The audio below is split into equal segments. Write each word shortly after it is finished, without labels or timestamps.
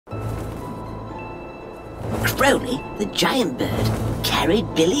Crowley, the giant bird,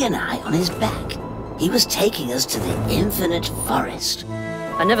 carried Billy and I on his back. He was taking us to the infinite forest.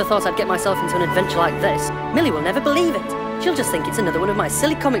 I never thought I'd get myself into an adventure like this. Millie will never believe it. She'll just think it's another one of my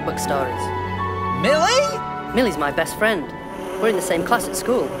silly comic book stories. Millie? Millie's my best friend. We're in the same class at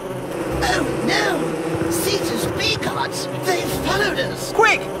school. Oh no! Zeta's bee gods! They've followed us!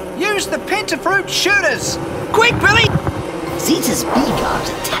 Quick! Use the pentafruit shooters! Quick, Billy! Zeta's bee guards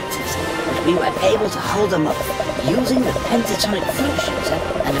attacked us, but we were able to hold them off using the pentatonic fruit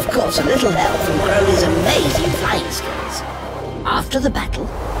shooter and of course a little help from Crowley's amazing flying skills. After the battle,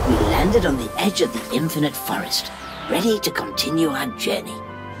 we landed on the edge of the infinite forest, ready to continue our journey.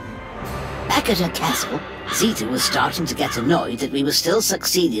 Back at her castle, Zeta was starting to get annoyed that we were still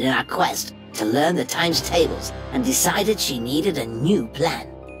succeeding in our quest to learn the times tables and decided she needed a new plan.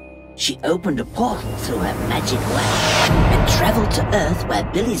 She opened a portal through her magic well and traveled to Earth where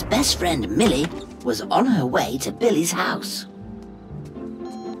Billy's best friend Millie was on her way to Billy's house.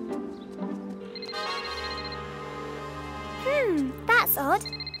 That's odd.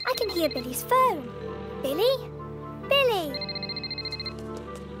 I can hear Billy's phone. Billy? Billy!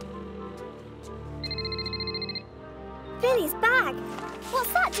 Billy's bag.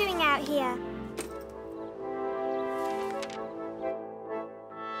 What's that doing out here?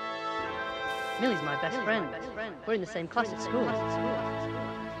 Millie's my best friend. We're in the same class at school.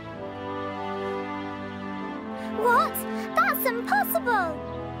 What? That's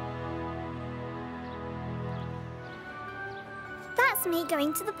impossible! That's me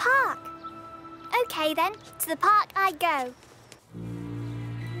going to the park. Okay then, to the park I go.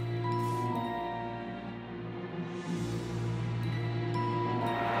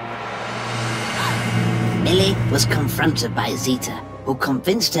 Millie was confronted by Zeta, who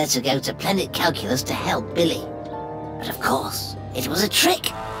convinced her to go to Planet Calculus to help Billy. But of course, it was a trick.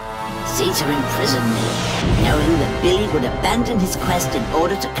 Zeta imprisoned Millie, knowing that Billy would abandon his quest in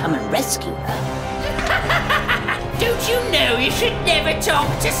order to come and rescue her. Don't you know you should never talk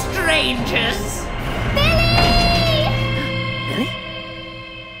to strangers? Billy! Billy?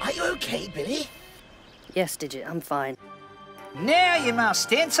 Are you okay, Billy? Yes, Digit, I'm fine. Now you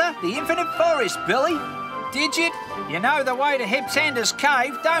must enter the infinite forest, Billy. Digit, you know the way to Hepsander's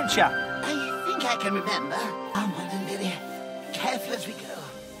cave, don't you? I think I can remember. Come on then, Billy. Careful as we